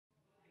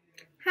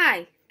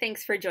Hi,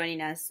 thanks for joining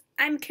us.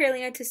 I'm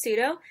Carolina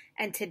Tessutto,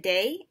 and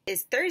today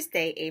is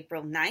Thursday,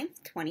 April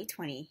 9th,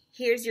 2020.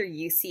 Here's your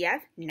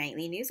UCF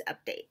Nightly News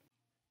Update.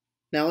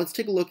 Now let's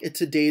take a look at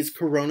today's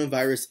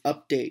coronavirus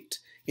update.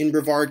 In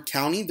Brevard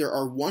County, there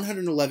are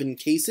 111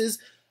 cases,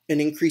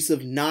 an increase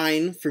of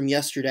 9 from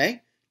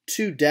yesterday,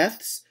 2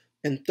 deaths,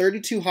 and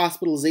 32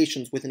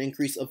 hospitalizations with an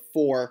increase of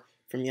 4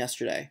 from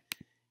yesterday.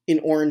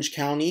 In Orange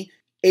County,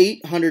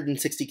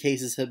 860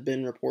 cases have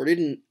been reported,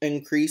 an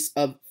increase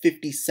of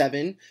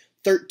 57,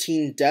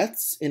 13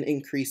 deaths, an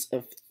increase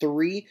of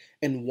 3,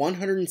 and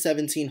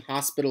 117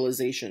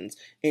 hospitalizations,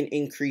 an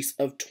increase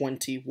of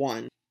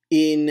 21.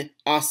 In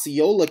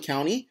Osceola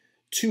County,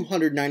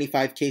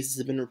 295 cases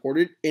have been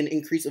reported, an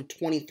increase of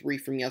 23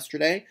 from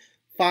yesterday,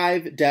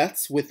 5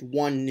 deaths with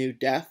 1 new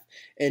death,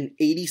 and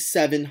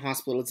 87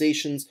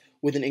 hospitalizations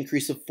with an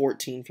increase of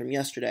 14 from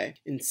yesterday.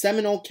 In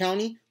Seminole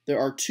County, there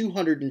are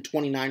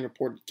 229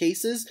 reported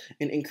cases,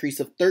 an increase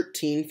of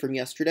 13 from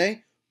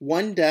yesterday,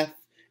 1 death,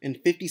 and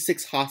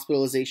 56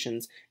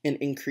 hospitalizations, an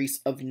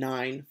increase of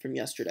 9 from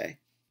yesterday.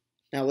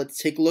 Now let's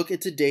take a look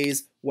at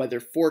today's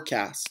weather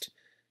forecast.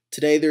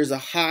 Today there's a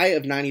high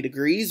of 90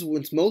 degrees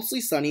when it's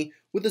mostly sunny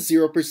with a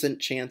 0%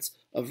 chance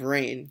of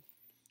rain.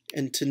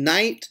 And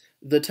tonight,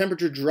 the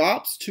temperature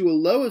drops to a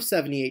low of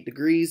 78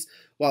 degrees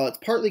while it's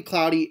partly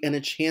cloudy and a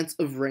chance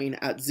of rain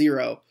at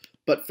 0.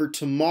 But for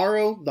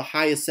tomorrow, the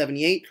high is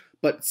 78,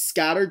 but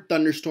scattered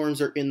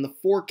thunderstorms are in the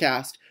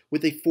forecast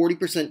with a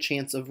 40%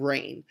 chance of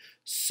rain.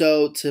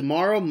 So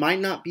tomorrow might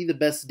not be the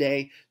best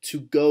day to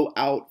go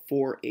out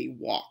for a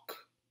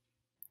walk.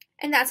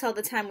 And that's all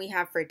the time we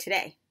have for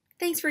today.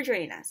 Thanks for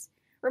joining us.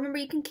 Remember,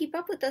 you can keep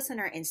up with us on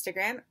our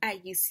Instagram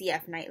at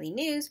UCF Nightly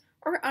News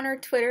or on our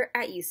Twitter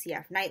at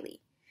UCF Knightly.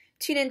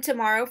 Tune in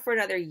tomorrow for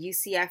another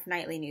UCF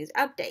Nightly News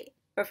update.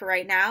 But for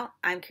right now,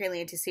 I'm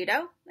Carolina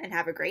Tessutto, and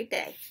have a great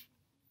day.